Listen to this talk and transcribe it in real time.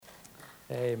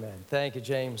Amen. Thank you,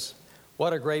 James.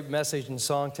 What a great message and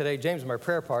song today. James is my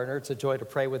prayer partner. It's a joy to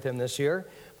pray with him this year.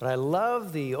 But I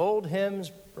love the old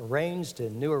hymns arranged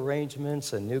in new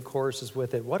arrangements and new choruses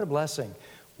with it. What a blessing.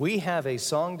 We have a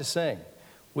song to sing.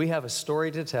 We have a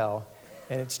story to tell.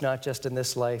 And it's not just in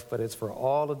this life, but it's for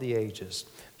all of the ages.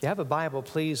 If you have a Bible,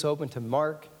 please open to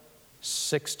Mark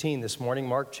 16 this morning,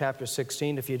 Mark chapter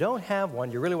 16. If you don't have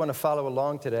one, you really want to follow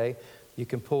along today, you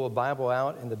can pull a Bible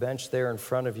out in the bench there in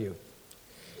front of you.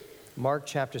 Mark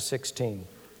chapter 16.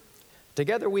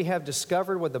 Together we have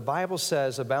discovered what the Bible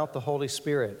says about the Holy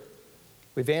Spirit.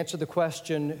 We've answered the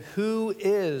question, who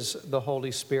is the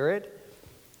Holy Spirit?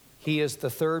 He is the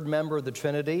third member of the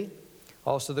Trinity.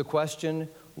 Also the question,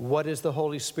 what is the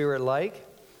Holy Spirit like?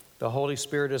 The Holy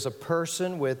Spirit is a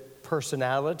person with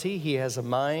personality. He has a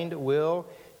mind, will,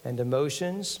 and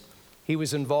emotions. He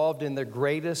was involved in the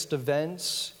greatest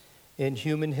events in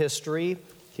human history.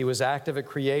 He was active at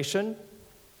creation.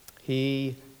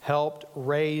 He helped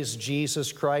raise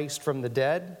Jesus Christ from the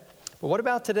dead. But what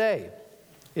about today?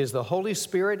 Is the Holy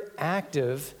Spirit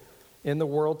active in the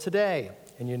world today?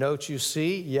 And you note, you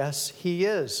see, yes, He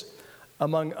is.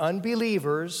 Among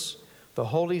unbelievers, the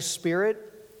Holy Spirit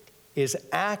is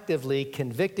actively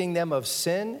convicting them of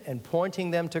sin and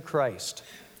pointing them to Christ.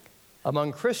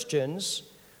 Among Christians,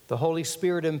 the Holy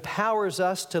Spirit empowers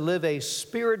us to live a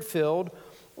Spirit-filled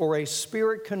or a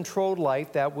Spirit-controlled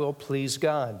life that will please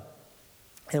God.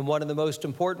 And one of the most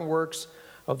important works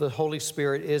of the Holy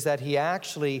Spirit is that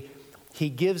He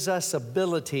gives us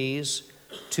abilities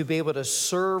to be able to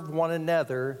serve one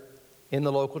another in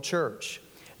the local church.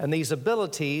 And these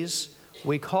abilities,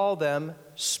 we call them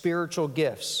spiritual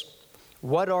gifts.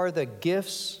 What are the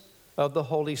gifts of the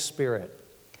Holy Spirit?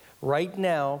 Right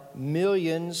now,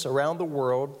 millions around the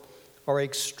world are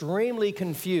extremely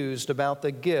confused about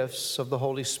the gifts of the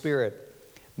Holy Spirit.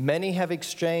 Many have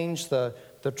exchanged the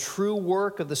true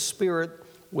work of the Spirit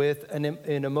with an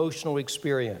emotional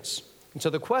experience. And so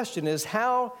the question is,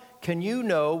 how can you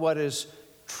know what is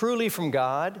truly from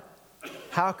God?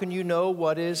 How can you know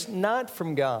what is not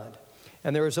from God?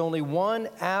 And there is only one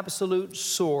absolute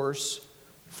source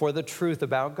for the truth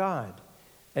about God.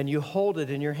 And you hold it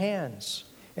in your hands.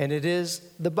 And it is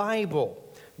the Bible.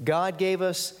 God gave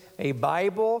us a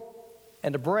Bible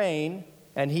and a brain,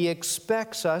 and He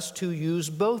expects us to use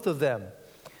both of them.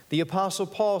 The Apostle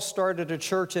Paul started a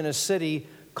church in a city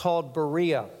called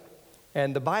Berea.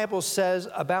 And the Bible says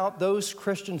about those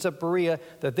Christians at Berea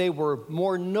that they were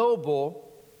more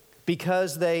noble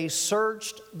because they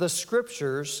searched the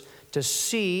Scriptures to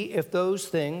see if those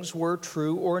things were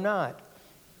true or not.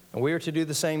 And we are to do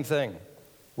the same thing.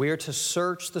 We are to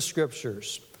search the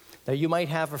Scriptures. Now, you might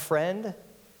have a friend,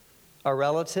 a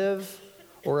relative,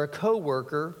 or a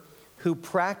coworker who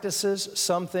practices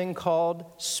something called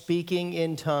speaking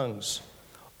in tongues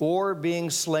or being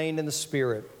slain in the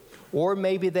Spirit. Or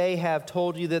maybe they have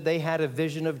told you that they had a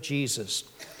vision of Jesus.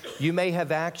 You may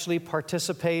have actually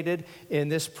participated in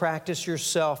this practice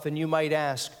yourself, and you might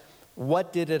ask,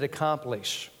 what did it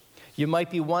accomplish? You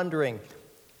might be wondering,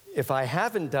 if I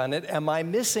haven't done it, am I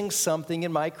missing something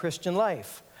in my Christian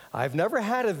life? I've never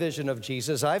had a vision of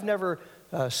Jesus. I've never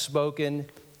spoken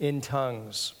in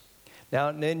tongues. Now,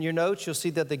 in your notes, you'll see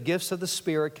that the gifts of the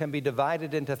Spirit can be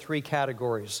divided into three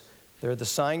categories. There are the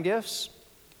sign gifts,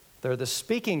 there are the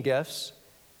speaking gifts,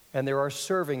 and there are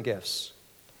serving gifts.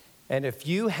 And if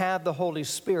you have the Holy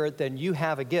Spirit, then you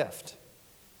have a gift.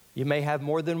 You may have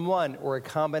more than one or a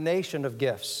combination of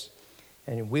gifts.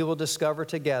 And we will discover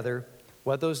together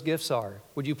what those gifts are.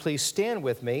 Would you please stand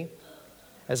with me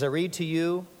as I read to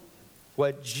you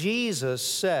what Jesus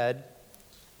said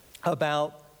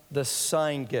about the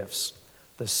sign gifts.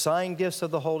 The sign gifts of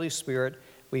the Holy Spirit,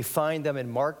 we find them in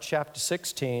Mark chapter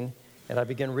 16, and I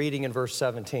begin reading in verse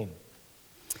 17.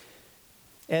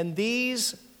 And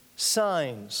these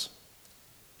signs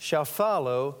shall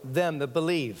follow them that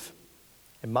believe.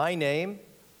 In my name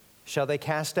shall they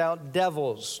cast out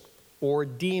devils or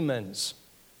demons.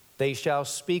 They shall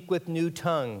speak with new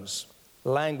tongues,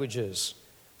 languages.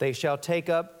 They shall take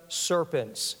up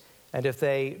serpents, and if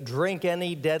they drink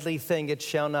any deadly thing, it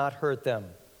shall not hurt them.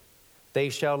 They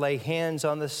shall lay hands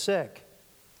on the sick,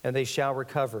 and they shall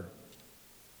recover.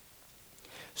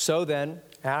 So then,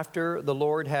 after the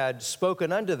Lord had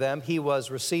spoken unto them, He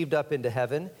was received up into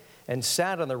heaven and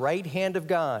sat on the right hand of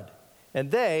God.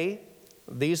 And they,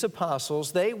 these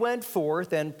apostles, they went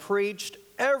forth and preached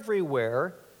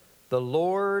everywhere, the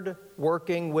Lord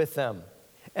working with them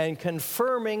and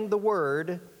confirming the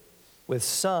word with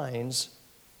signs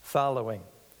following.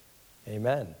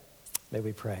 Amen. May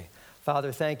we pray.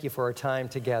 Father, thank you for our time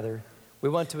together. We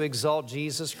want to exalt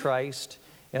Jesus Christ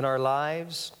in our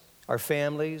lives, our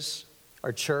families,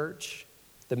 our church,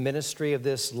 the ministry of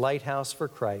this lighthouse for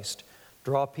Christ.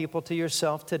 Draw people to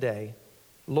yourself today.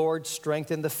 Lord,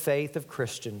 strengthen the faith of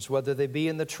Christians, whether they be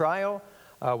in the trial,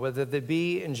 whether they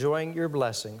be enjoying your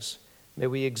blessings. May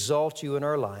we exalt you in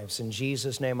our lives. In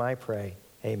Jesus' name I pray.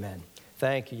 Amen.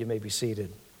 Thank you. You may be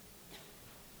seated.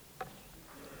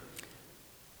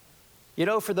 You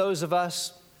know, for those of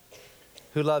us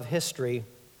who love history,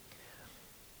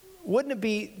 wouldn't it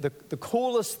be the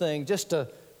coolest thing just to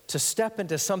step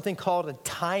into something called a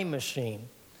time machine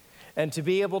and to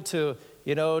be able to,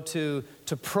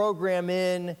 to program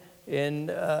in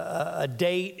a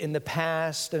date in the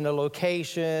past and a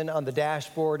location on the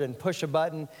dashboard and push a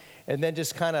button and then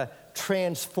just kind of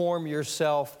transform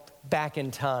yourself back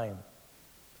in time?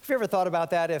 Have you ever thought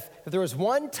about that? If there was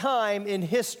one time in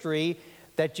history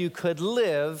that you could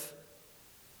live,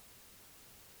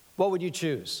 what would you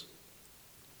choose?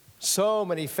 So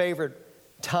many favorite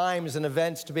times and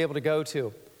events to be able to go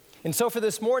to. And so for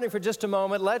this morning, for just a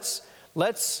moment, let's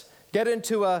get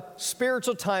into a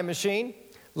spiritual time machine.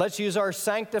 Let's use our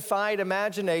sanctified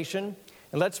imagination,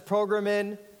 and let's program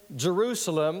in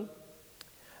Jerusalem,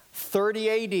 30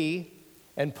 AD,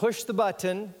 and push the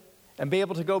button and be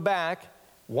able to go back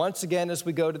once again as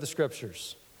we go to the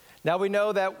Scriptures. Now we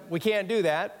know that we can't do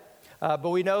that.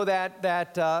 But we know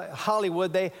that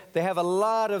Hollywood, they have a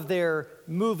lot of their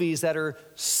movies that are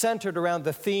centered around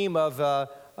the theme of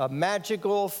a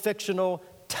magical, fictional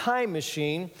time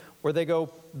machine where they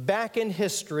go back in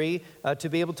history to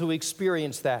be able to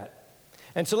experience that.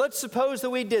 And so let's suppose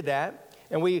that we did that,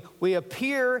 and we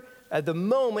appear at the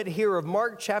moment here of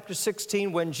Mark chapter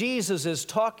 16 when Jesus is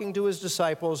talking to his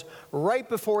disciples right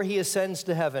before he ascends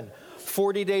to heaven.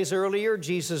 40 days earlier,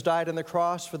 Jesus died on the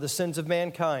cross for the sins of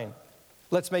mankind.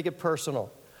 Let's make it personal.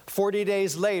 40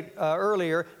 days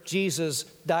earlier, Jesus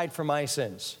died for my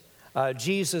sins.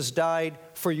 Jesus died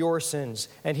for your sins,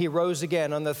 and he rose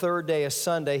again on the third day, a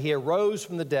Sunday. He arose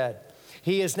from the dead.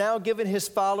 He has now given his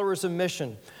followers a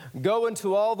mission. Go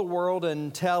into all the world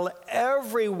and tell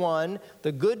everyone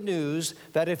the good news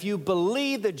that if you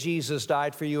believe that Jesus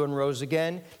died for you and rose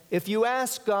again, if you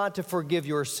ask God to forgive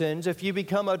your sins, if you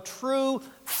become a true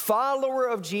follower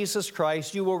of Jesus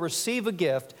Christ, you will receive a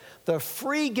gift, the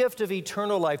free gift of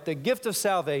eternal life, the gift of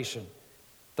salvation,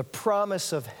 the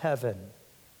promise of heaven.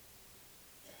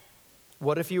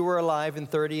 What if you were alive in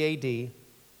 30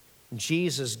 AD?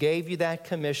 Jesus gave you that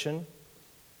commission.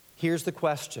 Here's the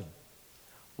question.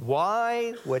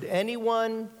 Why would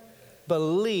anyone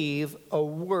believe a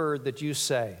word that you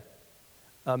say?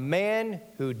 A man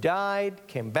who died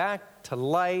came back to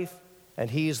life, and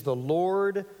he's the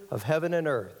Lord of heaven and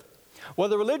earth. Well,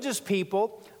 the religious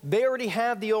people, they already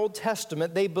have the Old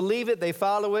Testament. They believe it, they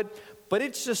follow it, but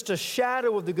it's just a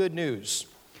shadow of the good news.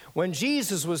 When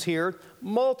Jesus was here,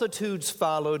 multitudes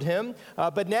followed him,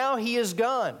 but now he is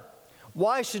gone.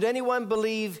 Why should anyone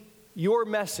believe your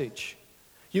message?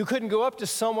 You couldn't go up to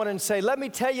someone and say, let me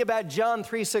tell you about John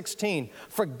 3:16.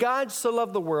 For God so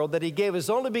loved the world that he gave his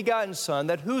only begotten Son,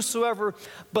 that whosoever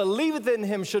believeth in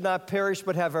him should not perish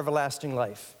but have everlasting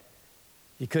life.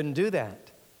 You couldn't do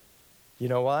that. You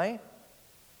know why?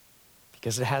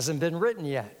 Because it hasn't been written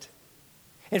yet.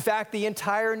 In fact, the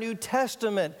entire New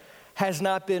Testament has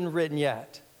not been written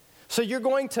yet. So you're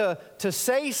going to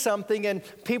say something and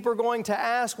people are going to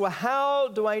ask, well, how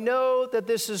do I know that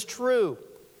this is true?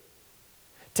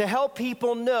 To help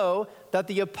people know that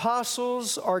the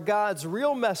apostles are God's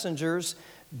real messengers,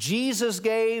 Jesus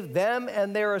gave them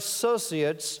and their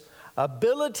associates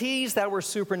abilities that were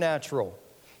supernatural.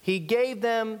 He gave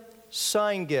them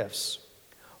sign gifts.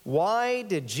 Why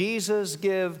did Jesus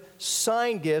give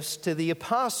sign gifts to the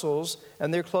apostles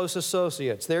and their close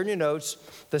associates? There in your notes,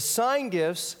 the sign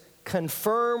gifts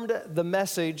confirmed the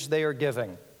message they are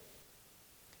giving.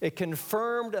 It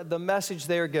confirmed the message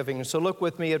they are giving. So look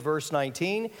with me at verse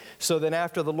 19. So then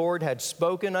after the Lord had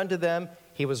spoken unto them,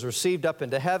 he was received up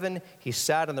into heaven. He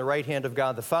sat on the right hand of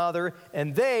God the Father.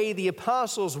 And they, the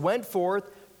apostles, went forth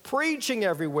preaching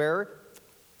everywhere.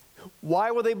 Why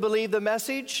will they believe the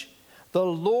message? The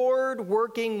Lord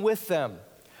working with them.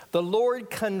 The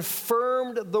Lord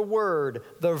confirmed the word,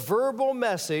 the verbal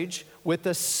message, with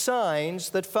the signs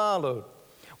that followed.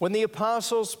 When the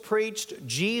apostles preached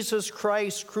Jesus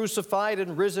Christ crucified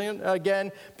and risen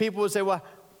again, people would say, well,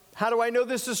 how do I know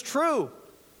this is true?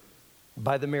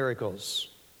 By the miracles,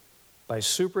 by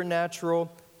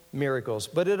supernatural miracles.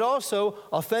 But it also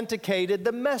authenticated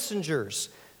the messengers.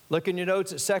 Look in your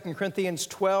notes at 2 Corinthians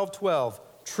 12:12.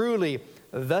 Truly,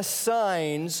 the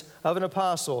signs of an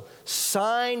apostle,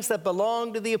 signs that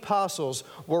belong to the apostles,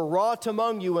 were wrought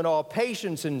among you in all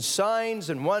patience and signs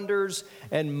and wonders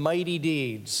and mighty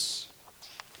deeds.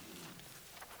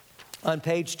 On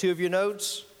page 2 of your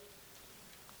notes,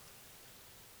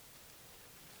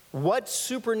 what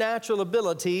supernatural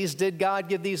abilities did God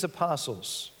give these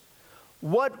apostles?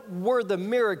 What were the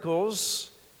miracles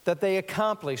that they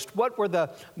accomplished? What were the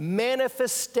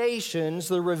manifestations,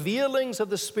 the revealings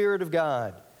of the Spirit of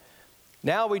God?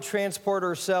 Now we transport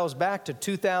ourselves back to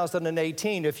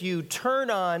 2018. If you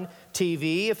turn on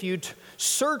TV, if you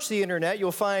search the internet,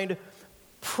 you'll find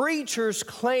preachers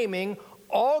claiming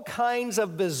all kinds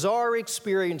of bizarre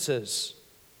experiences.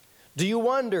 Do you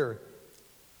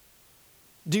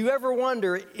ever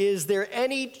wonder, is there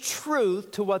any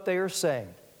truth to what they are saying?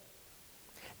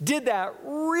 Did that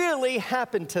really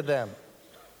happen to them?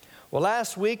 Well,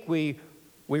 last week we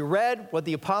read what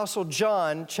the Apostle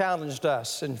John challenged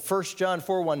us in 1 John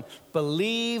 4:1.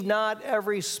 Believe not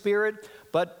every spirit,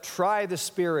 but try the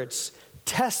spirits.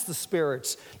 Test the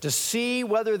spirits to see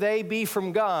whether they be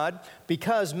from God,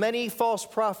 because many false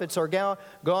prophets are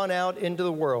gone out into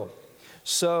the world.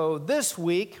 So this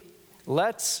week,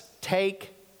 let's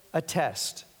take a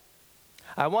test.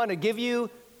 I want to give you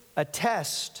a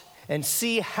test and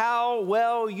see how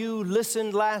well you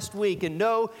listened last week. And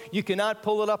no, you cannot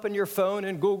pull it up on your phone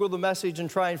and Google the message and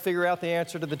try and figure out the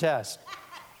answer to the test.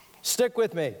 Stick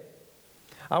with me.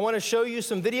 I want to show you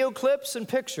some video clips and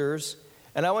pictures,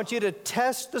 and I want you to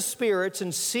test the spirits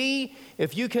and see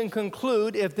if you can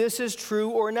conclude if this is true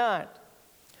or not.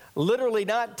 Literally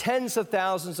not tens of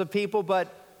thousands of people,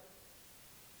 but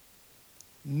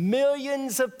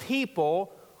millions of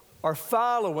people are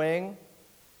following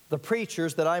the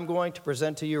preachers that I'm going to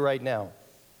present to you right now.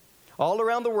 All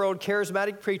around the world,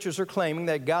 charismatic preachers are claiming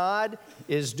that God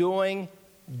is doing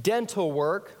dental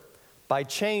work by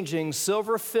changing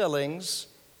silver fillings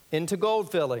into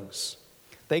gold fillings.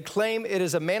 They claim it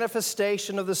is a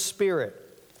manifestation of the Spirit.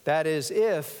 That is,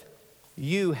 if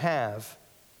you have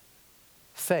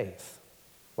faith.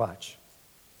 Watch.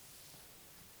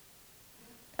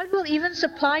 God will even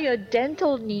supply your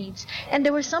dental needs. And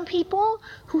there were some people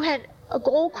who had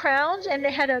gold crowns and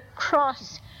they had a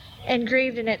cross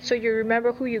engraved in it, so you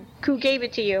remember who gave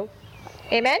it to you.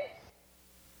 Amen?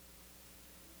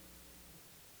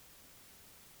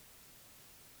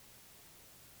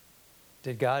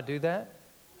 Did God do that?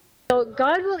 So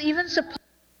God will even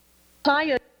supply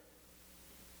your...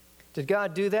 Did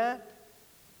God do that?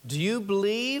 Do you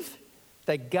believe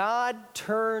that God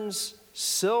turns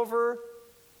silver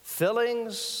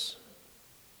fillings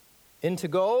into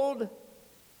gold?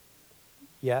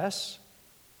 Yes,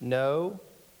 no,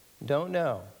 don't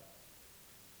know.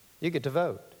 You get to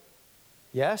vote.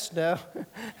 Yes, no.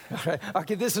 All right.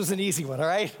 Okay, this was an easy one, all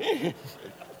right?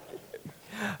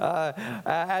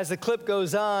 As the clip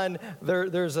goes on,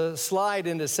 there's a slide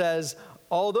and it says,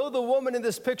 although the woman in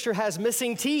this picture has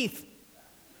missing teeth,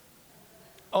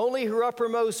 only her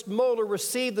uppermost molar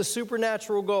received the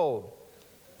supernatural gold.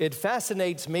 It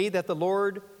fascinates me that the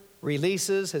Lord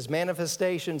releases his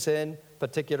manifestations in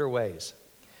particular ways.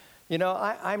 You know,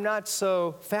 I'm not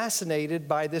so fascinated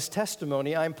by this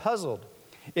testimony. I'm puzzled.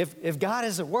 If God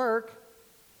is at work,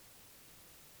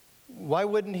 why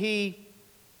wouldn't he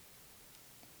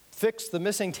fix the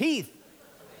missing teeth?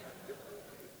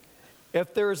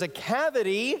 If there's a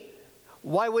cavity,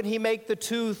 why wouldn't he make the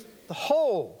tooth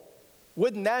whole?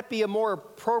 Wouldn't that be a more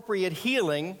appropriate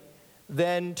healing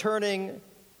than turning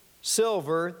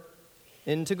silver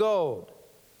into gold?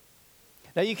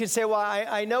 Now you can say, well,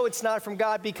 I know it's not from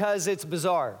God because it's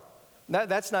bizarre.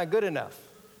 That's not good enough.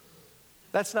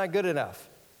 That's not good enough.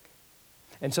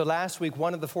 And so last week,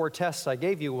 one of the 4 tests I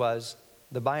gave you was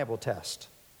the Bible test.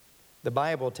 The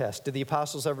Bible test. Did the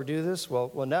apostles ever do this?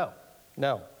 Well,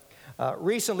 no.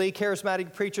 Recently,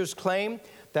 charismatic preachers claim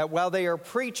that while they are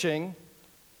preaching,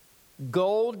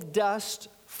 gold dust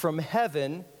from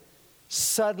heaven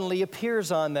suddenly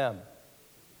appears on them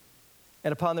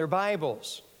and upon their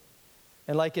Bibles.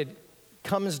 And like it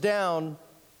comes down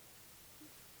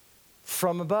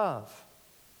from above.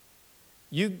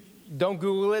 You don't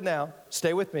Google it now.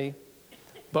 Stay with me.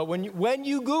 But when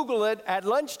you Google it at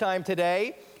lunchtime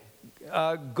today,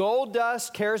 gold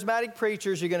dust, charismatic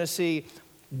preachers, you're going to see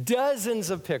dozens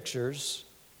of pictures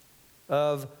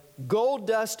of gold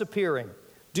dust appearing.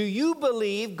 Do you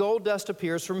believe gold dust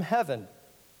appears from heaven?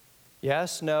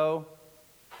 Yes, no,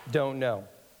 don't know.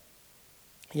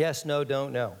 Yes, no,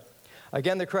 don't know.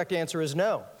 Again, the correct answer is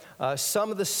no.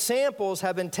 Some of the samples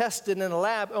have been tested in a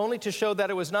lab only to show that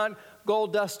it was not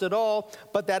gold dust at all,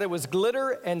 but that it was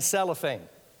glitter and cellophane.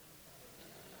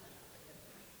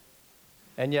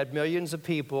 And yet millions of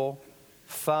people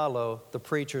follow the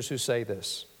preachers who say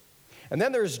this. And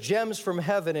then there's gems from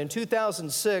heaven. In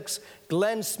 2006,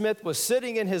 Glenn Smith was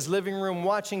sitting in his living room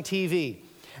watching TV.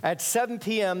 At 7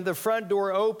 p.m., the front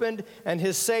door opened and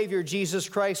his Savior, Jesus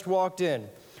Christ, walked in.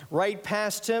 Right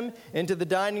past him into the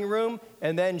dining room,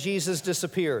 and then Jesus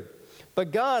disappeared.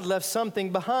 But God left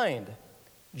something behind,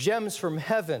 gems from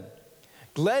heaven.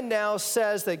 Glenn now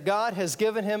says that God has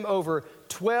given him over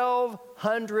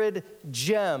 1,200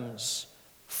 gems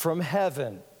from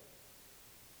heaven.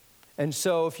 And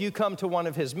so if you come to one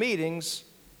of his meetings,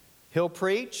 he'll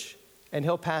preach and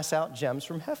he'll pass out gems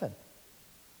from heaven.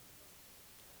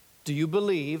 Do you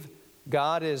believe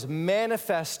God is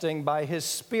manifesting by his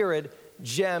Spirit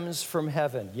gems from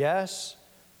heaven? Yes,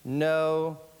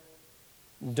 no,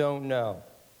 don't know.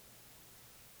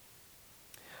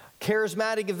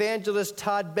 Charismatic evangelist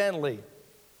Todd Bentley.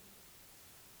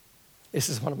 This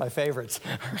is one of my favorites.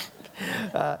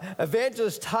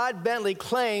 Evangelist Todd Bentley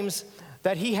claims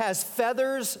that he has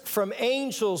feathers from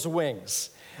angels' wings,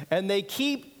 and they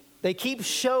keep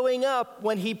showing up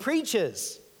when he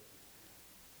preaches.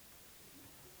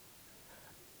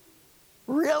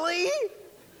 Really?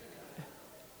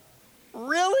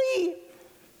 Really?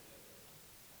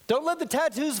 Don't let the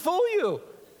tattoos fool you.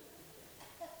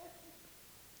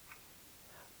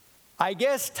 I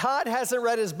guess Todd hasn't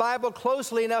read his Bible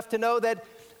closely enough to know that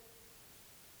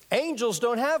angels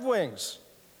don't have wings.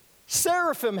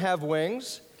 Seraphim have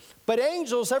wings, but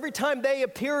angels, every time they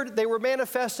appeared, they were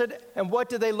manifested, and what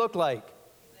did they look like?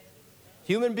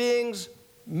 Human beings,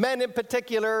 men in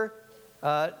particular,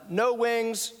 no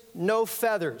wings, no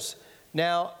feathers.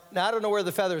 Now, I don't know where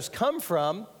the feathers come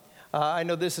from. I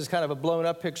know this is kind of a blown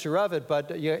up picture of it, but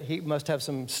he must have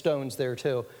some stones there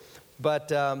too.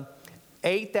 But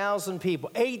 8,000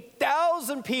 people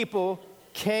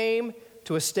came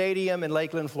to a stadium in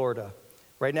Lakeland, Florida.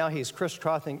 Right now he's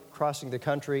crisscrossing the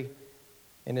country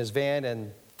in his van,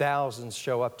 and thousands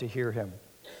show up to hear him.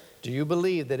 Do you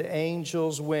believe that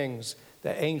angels' wings,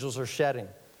 that angels are shedding,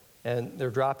 and they're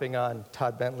dropping on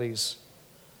Todd Bentley's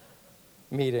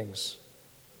meetings?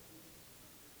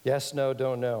 Yes, no,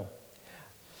 don't know.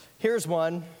 Here's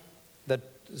one, that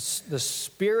the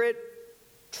Spirit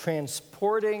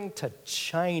transporting to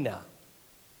China.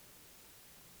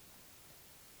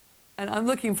 And I'm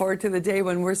looking forward to the day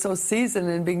when we're so seasoned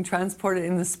in being transported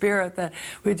in the Spirit that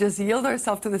we just yield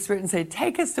ourselves to the Spirit and say,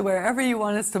 take us to wherever you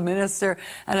want us to minister,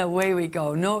 and away we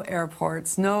go. No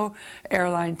airports, no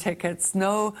airline tickets,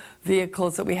 no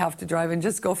vehicles that we have to drive, and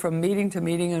just go from meeting to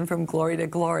meeting and from glory to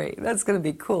glory. That's going to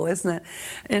be cool, isn't it?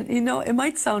 And you know, it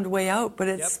might sound way out, but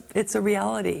it's a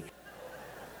reality.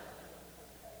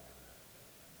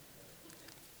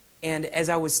 And as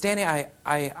I was standing,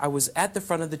 I was at the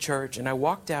front of the church, and I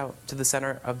walked out to the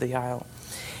center of the aisle.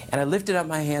 And I lifted up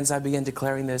my hands. I began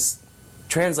declaring this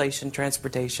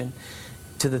transportation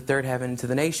to the third heaven, to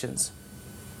the nations.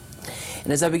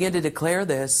 And as I began to declare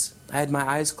this, I had my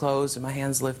eyes closed and my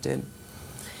hands lifted.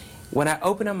 When I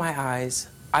opened up my eyes,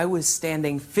 I was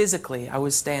standing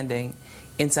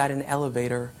inside an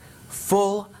elevator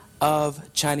full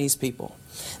of Chinese people.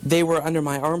 They were under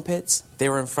my armpits, they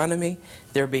were in front of me,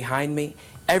 they were behind me.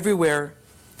 Everywhere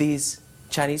these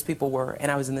Chinese people were, and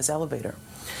I was in this elevator.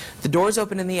 The doors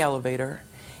opened in the elevator,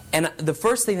 and the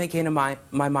first thing that came to my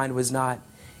mind was not,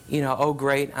 oh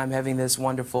great, I'm having this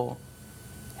wonderful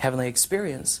heavenly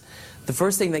experience. The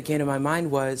first thing that came to my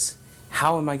mind was,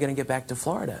 how am I going to get back to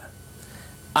Florida?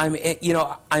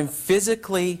 I'm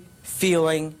physically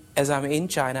feeling, as I'm in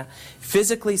China,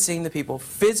 physically seeing the people,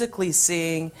 physically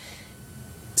seeing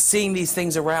these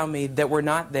things around me that were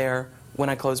not there when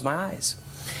I closed my eyes.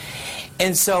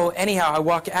 And so anyhow, I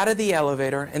walk out of the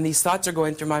elevator, and these thoughts are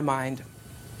going through my mind,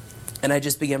 and I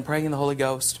just began praying in the Holy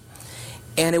Ghost.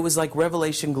 And it was like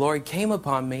revelation glory came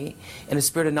upon me, and a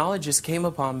spirit of knowledge just came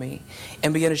upon me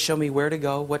and began to show me where to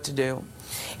go, what to do.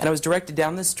 And I was directed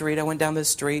down the street. I went down this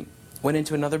street, went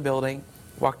into another building,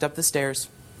 walked up the stairs.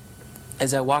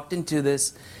 As I walked into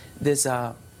this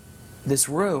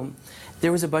room,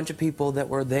 there was a bunch of people that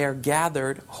were there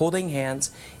gathered, holding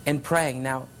hands and praying.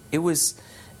 Now, it was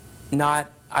not,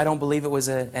 I don't believe it was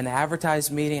an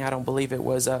advertised meeting. I don't believe it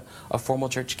was a formal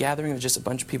church gathering. It was just a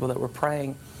bunch of people that were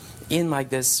praying in like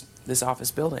this office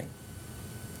building.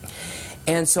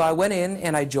 And so I went in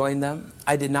and I joined them.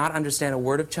 I did not understand a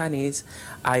word of Chinese.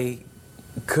 I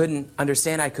couldn't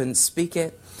understand, I couldn't speak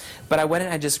it. But I went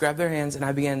in, I just grabbed their hands and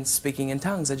I began speaking in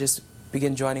tongues. I just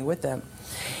began joining with them.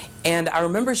 And I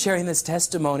remember sharing this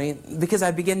testimony because I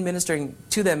began ministering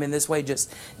to them in this way,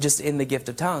 just in the gift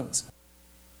of tongues.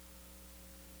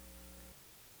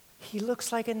 He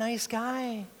looks like a nice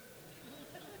guy.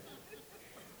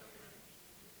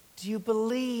 Do you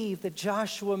believe that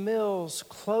Joshua Mills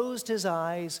closed his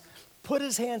eyes, put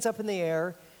his hands up in the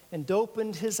air, and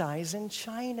opened his eyes in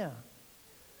China?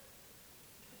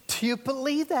 Do you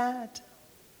believe that?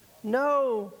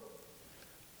 No,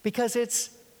 because it's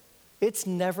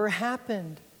never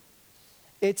happened.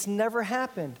 It's never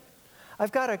happened.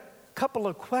 I've got a couple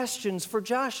of questions for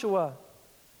Joshua.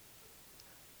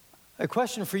 A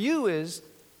question for you is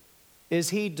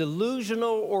he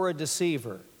delusional or a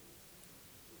deceiver?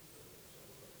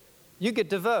 You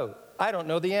get to vote. I don't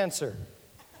know the answer.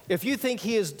 If you think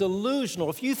he is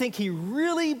delusional, if you think he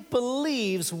really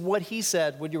believes what he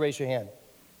said, would you raise your hand?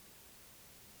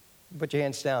 Put your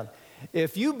hands down.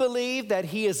 If you believe that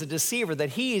he is a deceiver,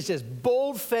 that he is just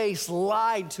bold-faced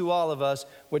lied to all of us,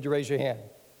 would you raise your hand?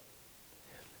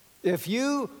 If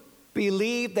you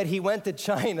believe that he went to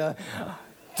China,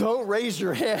 don't raise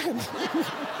your hand.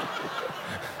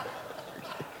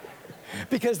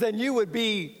 Because then you would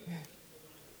be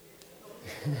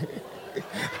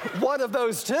one of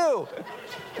those two.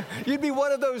 You'd be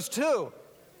one of those two.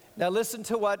 Now listen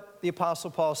to what the Apostle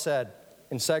Paul said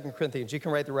in 2 Corinthians. You can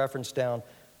write the reference down.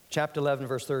 Chapter 11,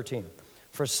 verse 13.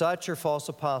 For such are false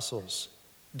apostles,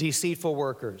 deceitful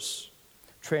workers,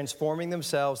 transforming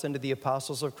themselves into the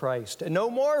apostles of Christ. And no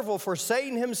marvel, for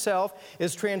Satan himself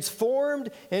is transformed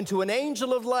into an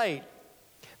angel of light.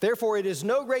 Therefore, it is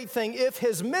no great thing if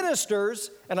his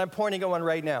ministers, and I'm pointing at one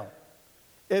right now,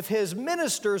 if his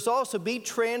ministers also be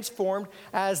transformed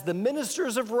as the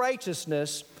ministers of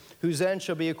righteousness, whose end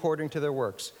shall be according to their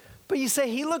works. But you say,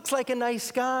 he looks like a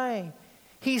nice guy.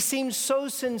 He seems so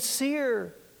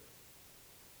sincere.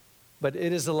 But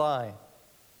it is a lie.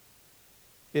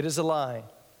 It is a lie.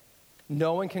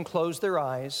 No one can close their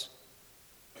eyes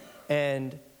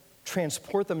and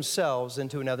transport themselves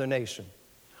into another nation.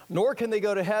 Nor can they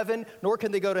go to heaven, nor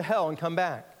can they go to hell and come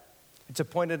back. It's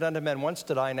appointed unto men once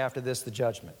to die, and after this, the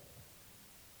judgment.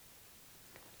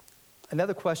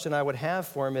 Another question I would have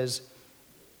for him is,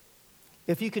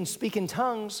 if you can speak in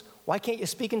tongues, why can't you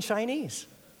speak in Chinese?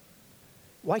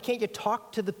 Why can't you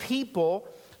talk to the people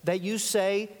that you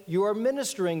say you are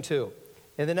ministering to?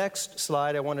 In the next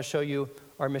slide, I want to show you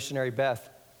our missionary Beth.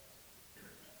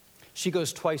 She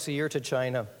goes twice a year to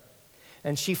China,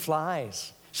 and she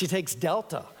flies. She takes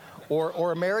Delta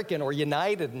or American or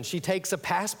United, and she takes a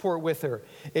passport with her.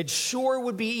 It sure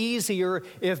would be easier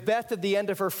if Beth, at the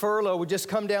end of her furlough, would just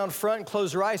come down front and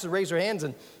close her eyes and raise her hands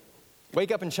and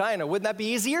wake up in China. Wouldn't that be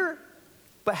easier?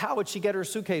 But how would she get her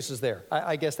suitcases there?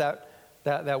 I guess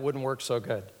that wouldn't work so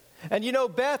good. And you know,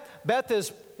 Beth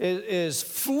is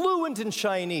fluent in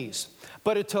Chinese,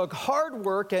 but it took hard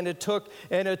work, and it took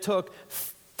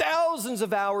thousands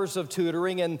of hours of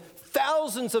tutoring and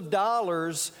thousands of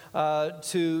dollars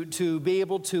to be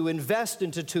able to invest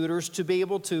into tutors, to be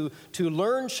able to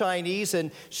learn Chinese.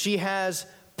 And she has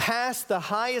passed the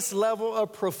highest level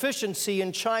of proficiency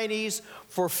in Chinese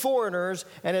for foreigners,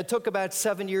 and it took about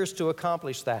 7 years to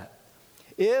accomplish that.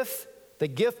 If the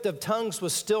gift of tongues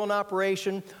was still in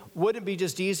operation, wouldn't it be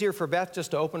just easier for Beth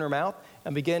just to open her mouth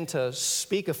and begin to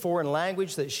speak a foreign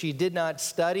language that she did not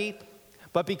study?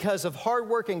 But because of hard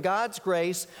work and God's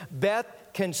grace, Beth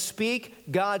can speak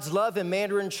God's love in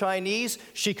Mandarin Chinese.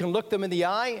 She can look them in the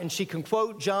eye, and she can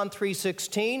quote John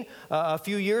 3:16. A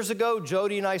few years ago,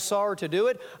 Jody and I saw her to do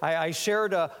it. I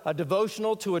shared a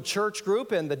devotional to a church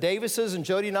group, and the Davises and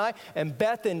Jody and I, and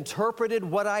Beth interpreted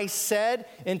what I said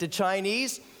into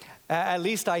Chinese. At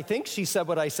least I think she said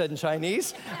what I said in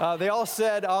Chinese. They all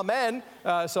said amen,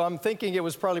 so I'm thinking it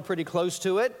was probably pretty close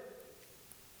to it.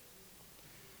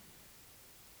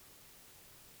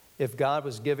 If God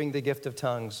was giving the gift of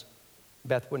tongues,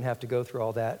 Beth wouldn't have to go through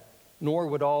all that, nor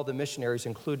would all the missionaries,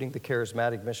 including the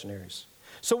charismatic missionaries.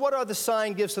 So what are the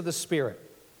sign gifts of the Spirit?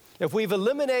 If we've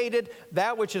eliminated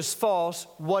that which is false,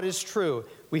 what is true?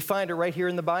 We find it right here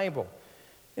in the Bible.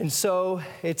 And so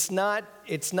it's not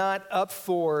up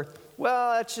for,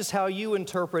 well, that's just how you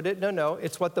interpret it. No,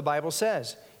 it's what the Bible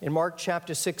says. In Mark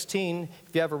chapter 16,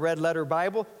 if you have a red letter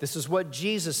Bible, this is what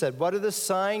Jesus said. What are the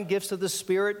sign gifts of the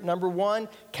Spirit? Number one,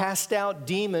 cast out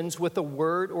demons with a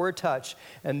word or a touch.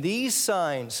 And these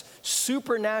signs,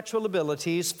 supernatural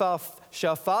abilities,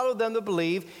 shall follow them that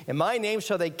believe. In my name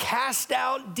shall they cast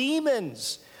out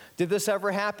demons. Did this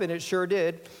ever happen? It sure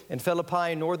did. In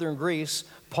Philippi in northern Greece,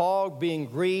 Paul, being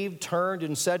grieved, turned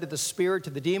and said to the spirit, to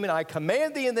the demon, I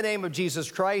command thee in the name of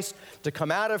Jesus Christ to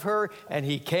come out of her. And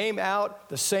he came out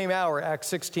the same hour, Acts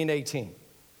 16:18.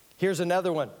 Here's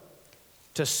another one.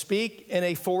 To speak in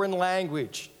a foreign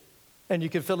language. And you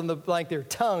can fill in the blank there,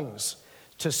 tongues.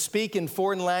 to speak in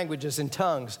foreign languages and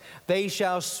tongues. They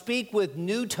shall speak with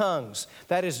new tongues.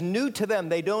 That is new to them.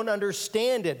 They don't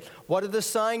understand it. What are the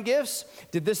sign gifts?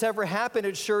 Did this ever happen?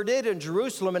 It sure did in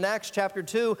Jerusalem in Acts chapter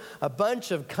 2. A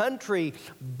bunch of country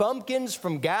bumpkins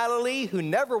from Galilee who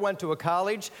never went to a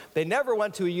college. They never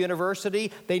went to a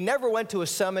university. They never went to a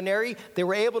seminary. They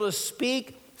were able to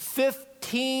speak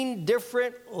 15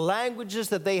 different languages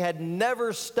that they had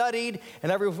never studied.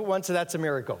 And everyone said, that's a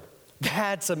miracle.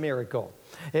 That's a miracle.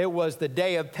 It was the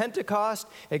day of Pentecost.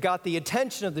 It got the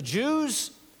attention of the Jews.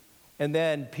 And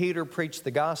then Peter preached the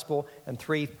gospel, and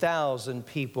 3,000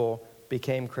 people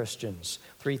became Christians.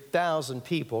 3,000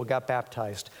 people got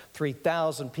baptized.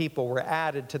 3,000 people were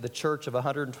added to the church of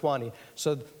 120.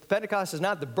 So Pentecost is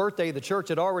not the birthday of the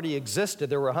church. It already existed.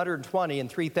 There were 120, and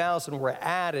 3,000 were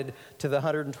added to the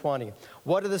 120.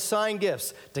 What are the sign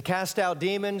gifts? To cast out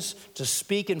demons, to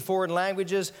speak in foreign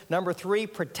languages. Number 3,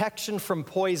 protection from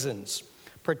poisons.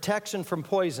 Protection from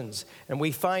poisons. And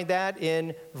we find that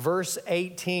in verse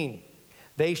 18.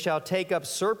 They shall take up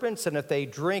serpents, and if they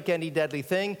drink any deadly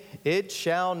thing, it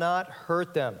shall not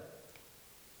hurt them.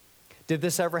 Did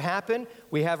this ever happen?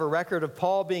 We have a record of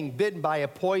Paul being bitten by a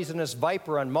poisonous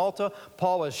viper on Malta.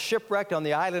 Paul was shipwrecked on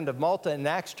the island of Malta in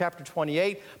Acts chapter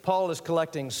 28. Paul is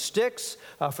collecting sticks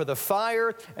for the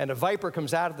fire, and a viper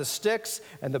comes out of the sticks.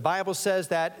 And the Bible says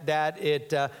that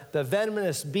the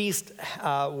venomous beast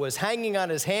was hanging on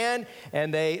his hand,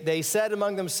 and they said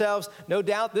among themselves, no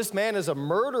doubt this man is a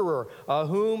murderer,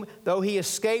 whom, though he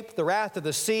escaped the wrath of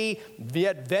the sea,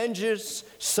 yet vengeance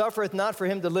suffereth not for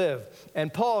him to live.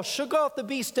 And Paul shook off the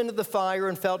beast into the fire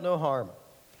and felt no harm.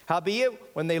 Howbeit,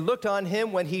 when they looked on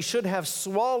him, when he should have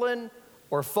swollen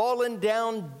or fallen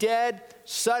down dead,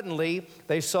 suddenly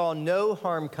they saw no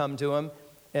harm come to him,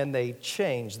 and they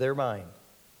changed their mind.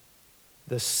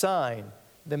 The sign,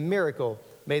 the miracle,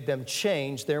 made them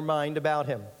change their mind about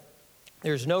him.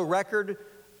 There's no record,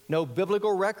 no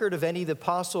biblical record of any of the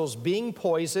apostles being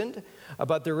poisoned,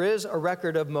 but there is a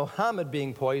record of Muhammad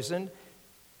being poisoned,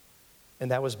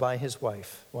 and that was by his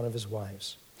wife, one of his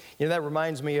wives. You know, that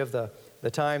reminds me of the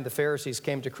time the Pharisees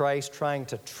came to Christ trying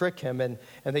to trick him, and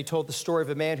they told the story of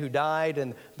a man who died,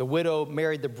 and the widow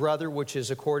married the brother, which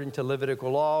is according to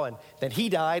Levitical law, and then he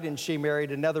died, and she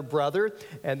married another brother,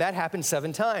 and that happened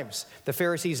 7 times. The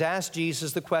Pharisees asked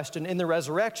Jesus the question in the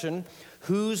resurrection,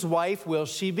 whose wife will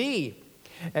she be?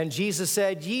 And Jesus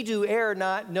said, ye do err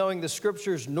not knowing the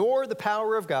scriptures nor the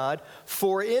power of God,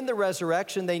 for in the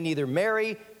resurrection they neither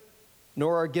marry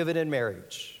nor are given in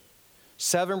marriage.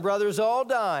 7 brothers all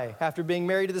die after being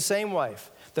married to the same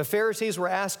wife. The Pharisees were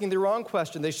asking the wrong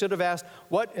question. They should have asked,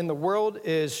 what in the world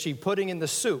is she putting in the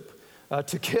soup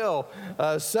to kill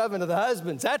 7 of the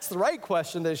husbands? That's the right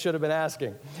question they should have been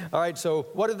asking. All right, so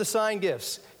what are the sign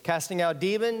gifts? Casting out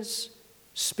demons,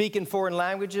 speak in foreign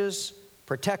languages,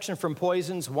 protection from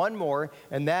poisons, one more,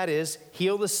 and that is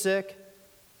heal the sick,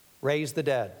 raise the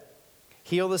dead.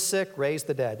 Heal the sick, raise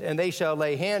the dead. And they shall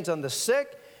lay hands on the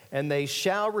sick, and they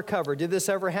shall recover. Did this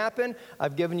ever happen?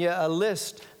 I've given you a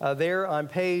list there on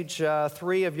page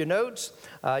 3 of your notes.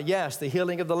 Yes, the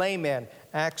healing of the lame man,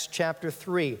 Acts chapter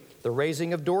 3. The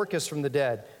raising of Dorcas from the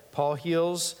dead. Paul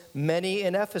heals many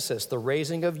in Ephesus. The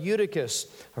raising of Eutychus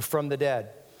from the dead.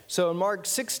 So in Mark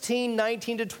 16,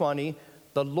 19 to 20,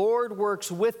 the Lord works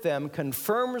with them,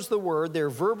 confirms the word, their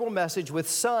verbal message with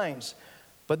signs.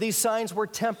 But these signs were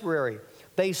temporary.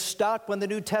 They stopped when the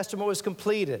New Testament was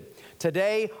completed.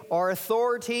 Today, our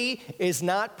authority is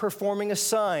not performing a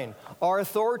sign. Our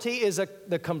authority is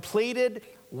the completed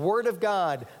Word of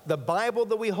God, the Bible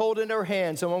that we hold in our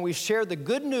hands. And when we share the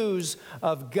good news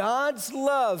of God's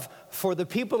love for the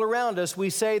people around us, we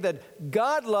say that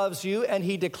God loves you, and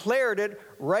He declared it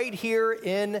right here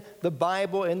in the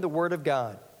Bible, in the Word of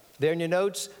God. There in your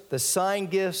notes, the sign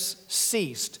gifts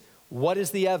ceased. What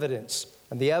is the evidence?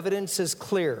 And the evidence is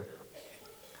clear.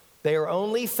 They are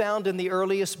only found in the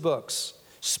earliest books.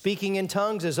 Speaking in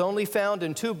tongues is only found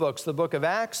in 2 books, the book of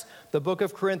Acts, the book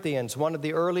of Corinthians, one of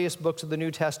the earliest books of the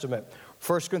New Testament.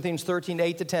 1 Corinthians 13,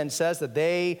 8 to 10 says that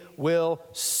they will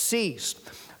cease.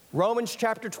 Romans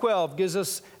chapter 12 gives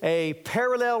us a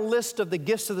parallel list of the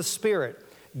gifts of the Spirit.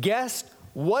 Guess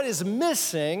what is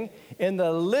missing in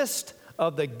the list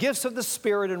of the gifts of the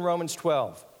Spirit in Romans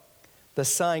 12? The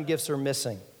sign gifts are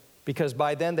missing, because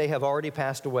by then they have already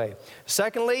passed away.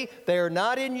 Secondly, they are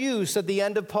not in use at the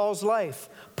end of Paul's life.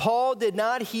 Paul did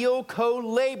not heal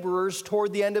co-laborers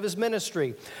toward the end of his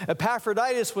ministry.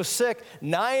 Epaphroditus was sick,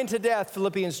 nigh unto death,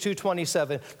 Philippians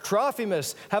 2:27.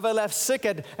 Trophimus have I left sick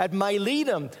at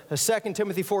Miletum, 2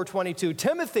 Timothy 4:22.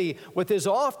 Timothy with his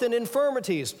often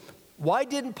infirmities. Why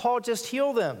didn't Paul just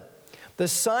heal them? The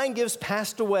sign gifts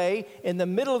passed away in the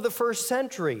middle of the first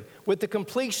century with the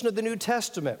completion of the New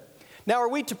Testament. Now, are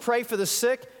we to pray for the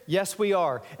sick? Yes, we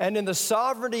are. And in the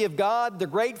sovereignty of God, the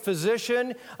great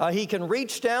physician, he can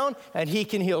reach down and he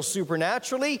can heal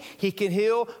supernaturally. He can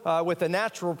heal with the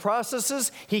natural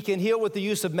processes. He can heal with the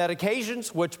use of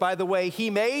medications, which, by the way,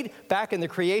 he made back in the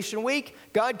creation week.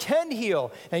 God can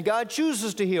heal and God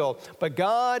chooses to heal. But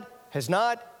God has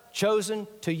not chosen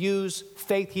to use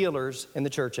faith healers in the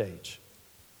church age.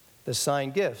 The sign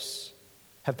gifts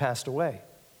have passed away.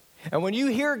 And when you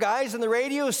hear guys on the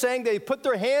radio saying they put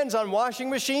their hands on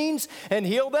washing machines and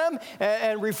heal them,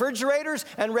 and refrigerators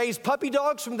and raise puppy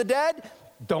dogs from the dead,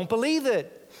 don't believe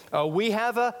it. We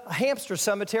have a hamster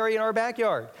cemetery in our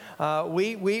backyard.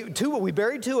 We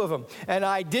buried 2 of them. And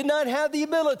I did not have the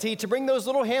ability to bring those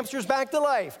little hamsters back to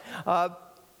life.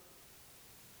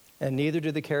 And neither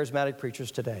do the charismatic preachers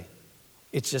today.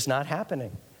 It's just not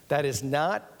happening. That is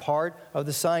not part of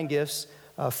the sign gifts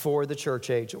for the church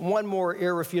age. One more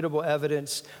irrefutable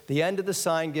evidence. The end of the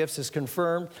sign gifts is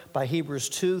confirmed by Hebrews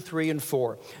 2, 3, and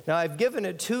 4. Now, I've given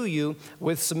it to you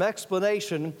with some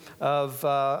explanation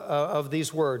of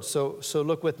these words. So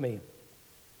look with me.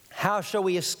 How shall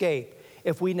we escape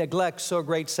if we neglect so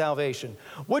great salvation?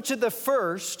 Which of the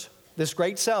first, this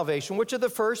great salvation, which of the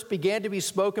first began to be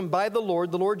spoken by the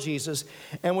Lord Jesus,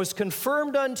 and was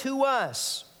confirmed unto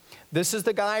us? This is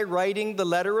the guy writing the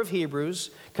letter of Hebrews,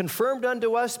 confirmed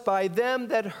unto us by them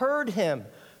that heard him.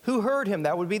 Who heard him?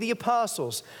 That would be the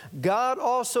apostles. God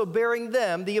also bearing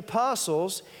them, the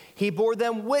apostles, he bore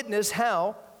them witness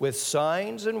how? With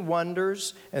signs and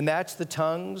wonders, and that's the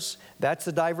tongues, that's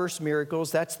the diverse miracles,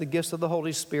 that's the gifts of the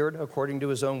Holy Spirit according to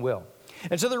his own will.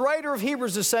 And so the writer of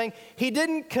Hebrews is saying he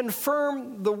didn't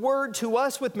confirm the word to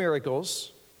us with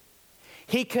miracles.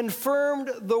 He confirmed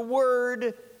the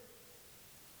word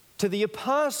to the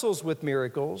apostles with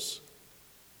miracles,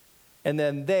 and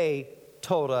then they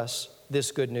told us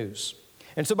this good news.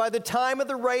 And so by the time of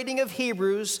the writing of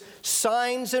Hebrews,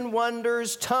 signs and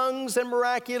wonders, tongues and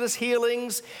miraculous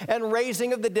healings, and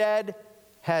raising of the dead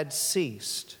had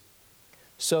ceased.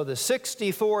 So the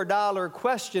 $64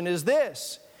 question is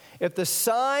this: if the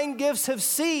sign gifts have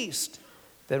ceased,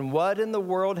 then what in the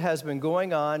world has been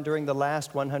going on during the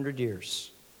last 100 years?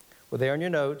 Well, there in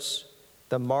your notes,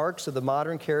 the marks of the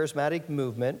modern charismatic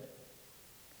movement,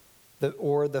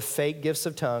 or the fake gifts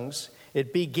of tongues.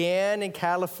 It began in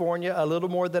California a little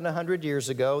more than 100 years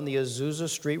ago in the Azusa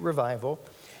Street Revival.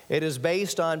 It is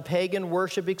based on pagan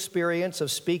worship experience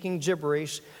of speaking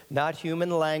gibberish, not human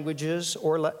languages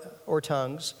or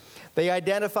tongues. They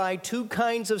identify 2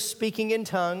 kinds of speaking in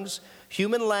tongues: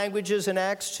 human languages in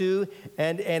Acts 2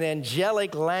 and an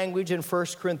angelic language in 1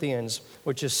 Corinthians,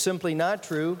 which is simply not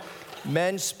true.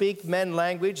 Men speak men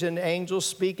language and angels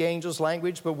speak angels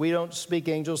language, but we don't speak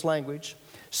angels language.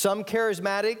 Some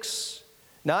charismatics,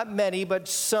 not many, but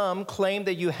some, claim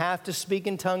that you have to speak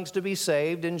in tongues to be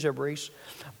saved in gibberish.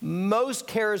 Most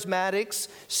charismatics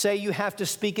say you have to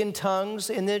speak in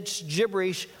tongues in its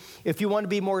gibberish if you want to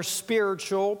be more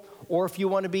spiritual or if you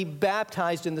want to be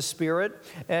baptized in the Spirit.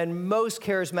 And most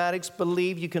charismatics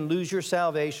believe you can lose your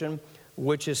salvation,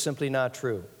 which is simply not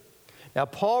true. Now,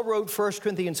 Paul wrote 1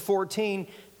 Corinthians 14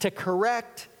 to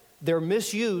correct their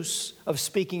misuse of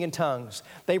speaking in tongues.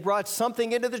 They brought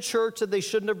something into the church that they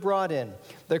shouldn't have brought in.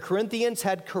 The Corinthians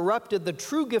had corrupted the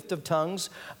true gift of tongues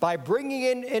by bringing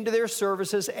into their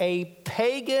services a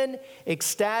pagan,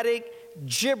 ecstatic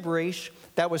gibberish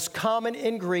that was common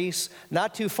in Greece.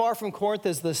 Not too far from Corinth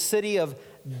is the city of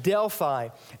Delphi,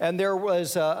 and there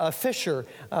was a fissure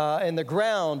in the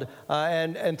ground,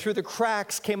 and through the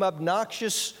cracks came up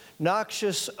noxious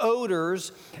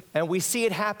odors, and we see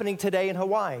it happening today in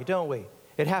Hawaii, don't we?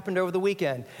 It happened over the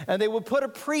weekend. And they would put a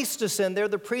priestess in there,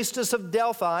 the priestess of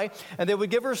Delphi, and they would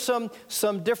give her some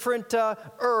different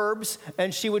herbs,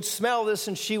 and she would smell this,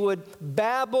 and she would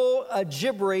babble a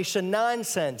gibberish and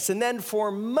nonsense. And then for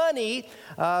money,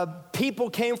 people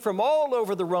came from all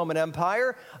over the Roman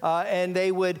Empire, and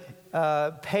they would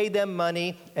pay them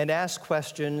money and ask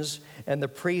questions, and the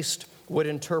priest would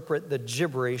interpret the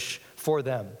gibberish for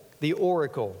them. The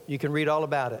oracle. You can read all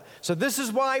about it. So this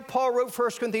is why Paul wrote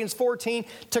 1 Corinthians 14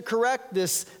 to correct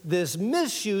this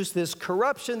misuse, this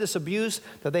corruption, this abuse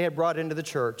that they had brought into the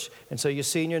church. And so you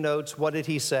see in your notes, what did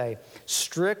he say?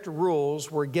 Strict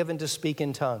rules were given to speak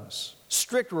in tongues.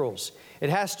 Strict rules. It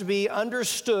has to be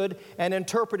understood and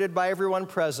interpreted by everyone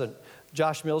present.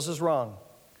 Josh Mills is wrong.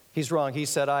 He's wrong. He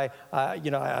said, I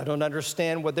don't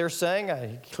understand what they're saying.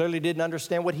 I clearly didn't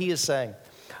understand what he is saying.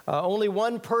 Only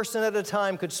one person at a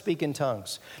time could speak in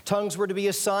tongues. Tongues were to be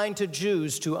assigned to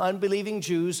Jews, to unbelieving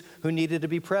Jews who needed to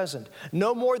be present.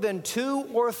 No more than 2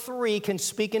 or 3 can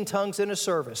speak in tongues in a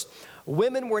service.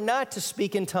 Women were not to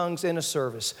speak in tongues in a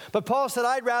service. But Paul said,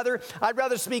 I'd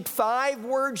rather speak 5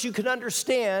 words you can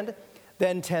understand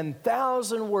than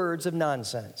 10,000 words of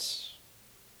nonsense.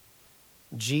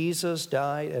 Jesus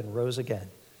died and rose again.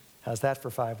 How's that for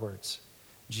 5 words?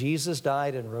 Jesus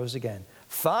died and rose again.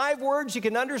 5 words you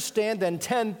can understand than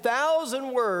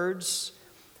 10,000 words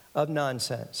of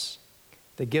nonsense.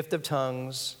 The gift of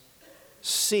tongues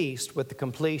ceased with the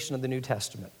completion of the New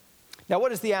Testament. Now,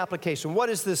 what is the application? What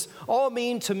does this all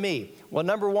mean to me? Well,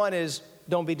 number 1 is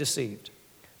don't be deceived.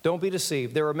 Don't be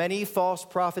deceived. There are many false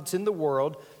prophets in the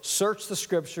world. Search the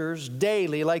scriptures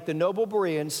daily like the noble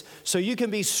Bereans so you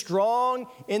can be strong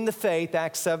in the faith,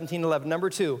 Acts 17:11. Number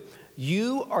 2,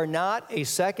 you are not a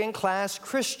second-class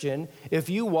Christian if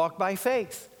you walk by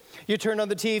faith. You turn on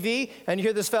the TV and you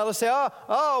hear this fellow say,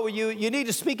 you need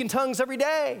to speak in tongues every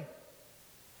day.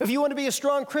 If you want to be a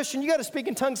strong Christian, you got to speak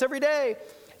in tongues every day.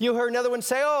 You heard another one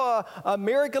say, a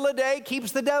miracle a day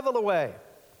keeps the devil away.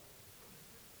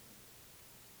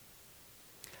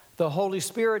 The Holy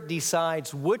Spirit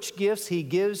decides which gifts he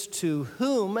gives to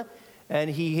whom, and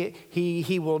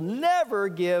he will never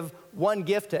give one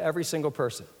gift to every single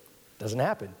person. Doesn't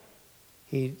happen.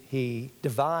 He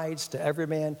divides to every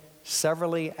man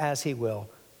severally as he will.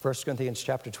 1 Corinthians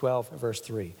chapter 12, verse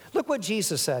 3. Look what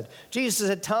Jesus said. Jesus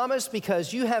said, Thomas,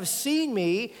 because you have seen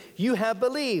me, you have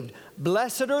believed.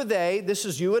 Blessed are they, this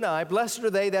is you and I, blessed are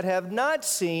they that have not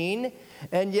seen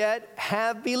and yet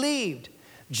have believed.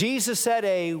 Jesus said,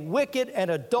 a wicked and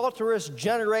adulterous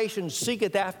generation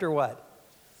seeketh after what?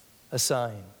 A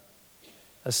sign.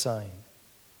 A sign.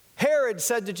 Herod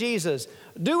said to Jesus,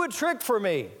 do a trick for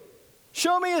me.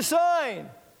 Show me a sign.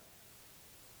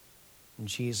 And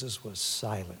Jesus was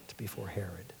silent before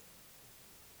Herod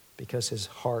because his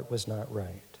heart was not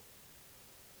right.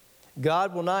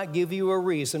 God will not give you a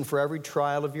reason for every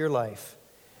trial of your life.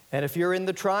 And if you're in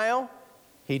the trial,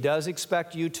 he does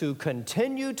expect you to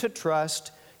continue to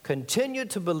trust, continue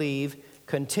to believe,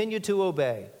 continue to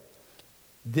obey.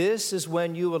 This is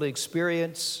when you will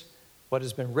experience what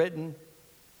has been written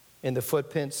in the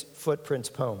Footprints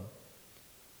poem.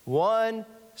 One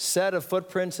set of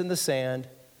footprints in the sand,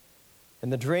 in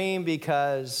the dream,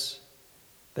 because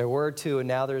there were 2 and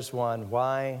now there's 1.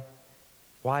 Why,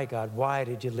 God, why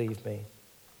did you leave me?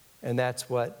 And that's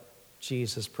what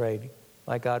Jesus prayed.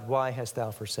 My God, why hast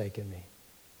thou forsaken me?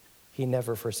 He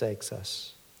never forsakes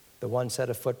us. The one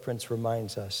set of footprints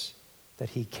reminds us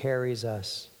that he carries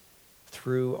us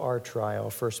through our trial.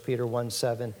 1 Peter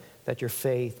 1:7, that your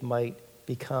faith might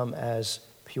become as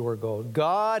pure gold.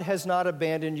 God has not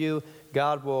abandoned you.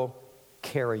 God will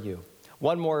carry you.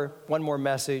 One more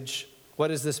message. What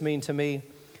does this mean to me?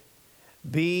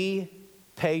 Be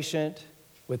patient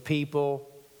with people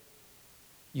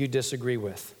you disagree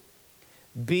with.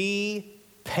 Be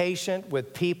patient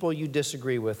with people you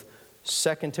disagree with.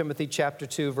 2 Timothy chapter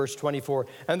 2, verse 24.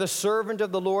 And the servant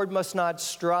of the Lord must not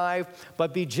strive,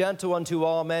 but be gentle unto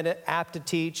all men, apt to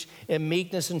teach, in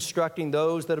meekness instructing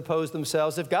those that oppose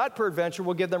themselves. If God peradventure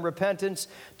will give them repentance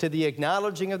to the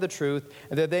acknowledging of the truth,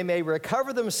 and that they may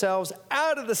recover themselves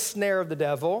out of the snare of the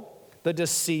devil, the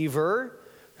deceiver,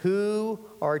 who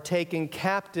are taken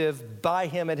captive by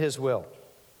him at his will.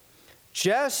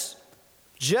 Just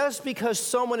because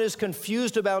someone is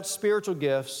confused about spiritual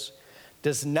gifts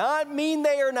does not mean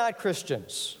they are not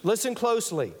Christians. Listen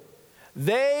closely.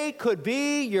 They could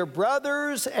be your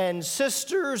brothers and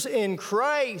sisters in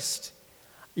Christ.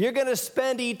 You're going to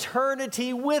spend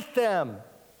eternity with them.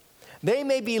 They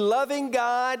may be loving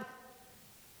God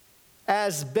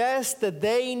as best that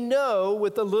they know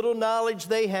with the little knowledge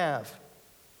they have.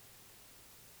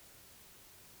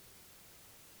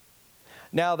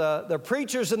 Now, the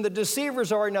preachers and the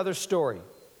deceivers are another story.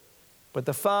 But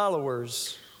the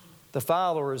followers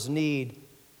need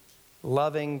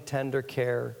loving, tender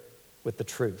care with the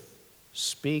truth.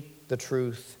 Speak the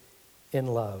truth in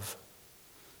love.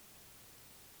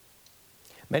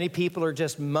 Many people are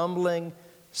just mumbling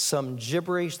some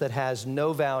gibberish that has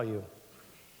no value.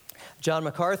 John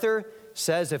MacArthur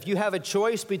says if you have a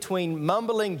choice between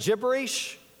mumbling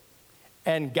gibberish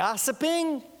and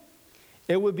gossiping,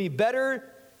 it'd be better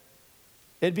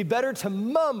to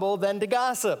mumble than to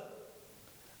gossip.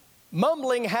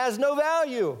 Mumbling has no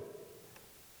value.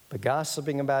 But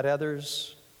gossiping about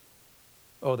others,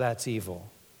 that's evil.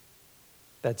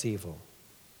 That's evil.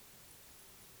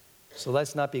 So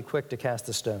let's not be quick to cast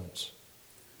the stones.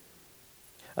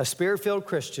 A Spirit-filled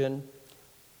Christian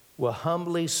will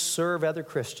humbly serve other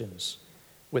Christians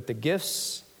with the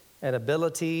gifts and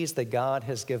abilities that God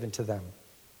has given to them.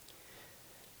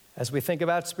 As we think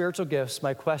about spiritual gifts,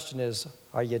 my question is,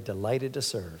 are you delighted to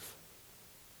serve?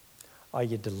 Are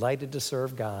you delighted to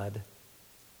serve God?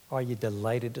 Are you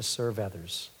delighted to serve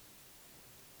others?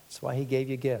 That's why he gave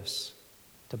you gifts,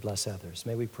 to bless others.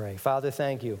 May we pray. Father,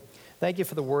 thank you. Thank you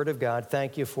for the Word of God.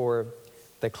 Thank you for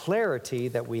the clarity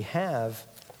that we have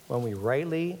when we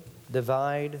rightly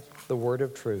divide the word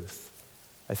of truth.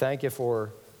 I thank you for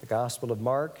the Gospel of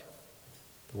Mark,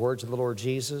 the words of the Lord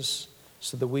Jesus,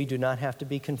 so that we do not have to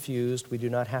be confused, we do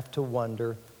not have to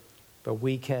wonder, but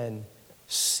we can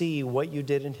see what you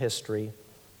did in history,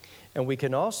 and we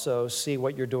can also see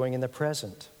what you're doing in the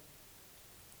present.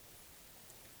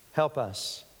 Help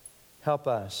us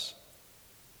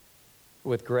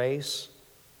with grace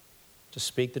to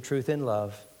speak the truth in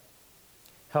love.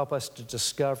 Help us to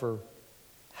discover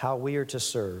how we are to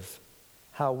serve,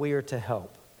 how we are to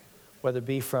help, whether it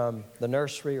be from the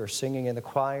nursery or singing in the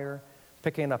choir,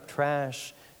 picking up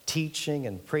trash, teaching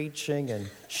and preaching and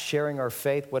sharing our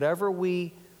faith. Whatever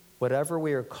we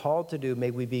are called to do,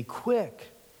 may we be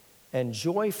quick and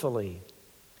joyfully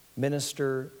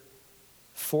minister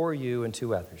for you and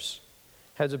to others.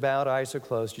 Heads are bowed, eyes are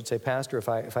closed. You'd say, Pastor,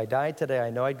 if I died today, I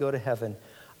know I'd go to heaven.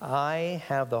 I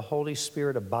have the Holy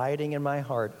Spirit abiding in my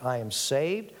heart. I am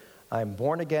saved. I'm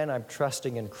born again. I'm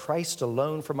trusting in Christ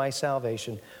alone for my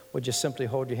salvation. Would you simply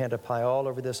hold your hand up high all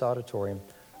over this auditorium?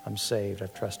 I'm saved.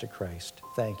 I've trusted Christ.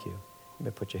 Thank you. You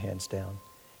may put your hands down.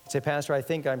 You'd say, Pastor, I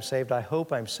think I'm saved. I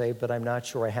hope I'm saved, but I'm not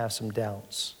sure. I have some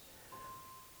doubts.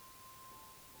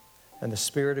 And the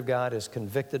Spirit of God has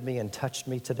convicted me and touched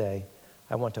me today.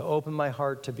 I want to open my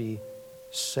heart to be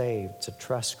saved, to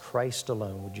trust Christ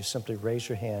alone. Would you simply raise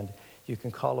your hand? You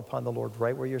can call upon the Lord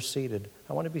right where you're seated.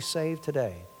 I want to be saved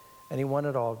today. Anyone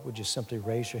at all, would you simply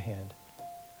raise your hand?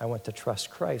 I want to trust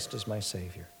Christ as my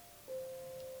Savior.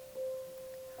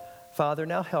 Father,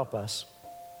 now help us.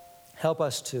 Help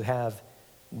us to have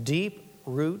deep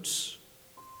roots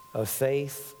of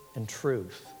faith and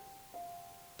truth,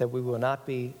 that we will not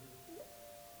be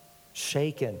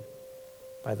shaken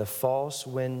by the false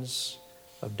winds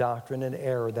of doctrine and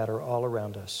error that are all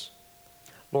around us.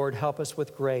 Lord, help us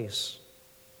with grace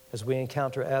as we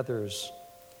encounter others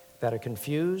that are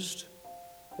confused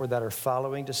or that are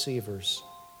following deceivers.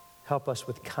 Help us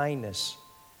with kindness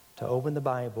to open the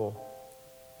Bible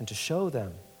and to show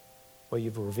them what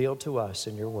you've revealed to us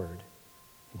in your word.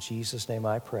 In Jesus' name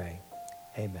I pray.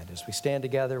 Amen. As we stand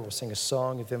together, we'll sing a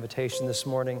song of invitation this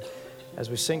morning. As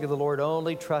we sing to the Lord,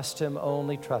 only trust him,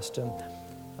 only trust him.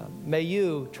 May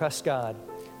you trust God.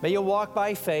 May you walk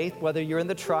by faith, whether you're in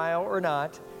the trial or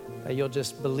not. You'll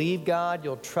just believe God.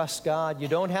 You'll trust God. You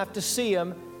don't have to see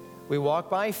him. We walk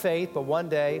by faith, but one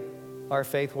day our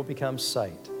faith will become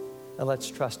sight. And let's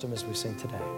trust him as we sing today.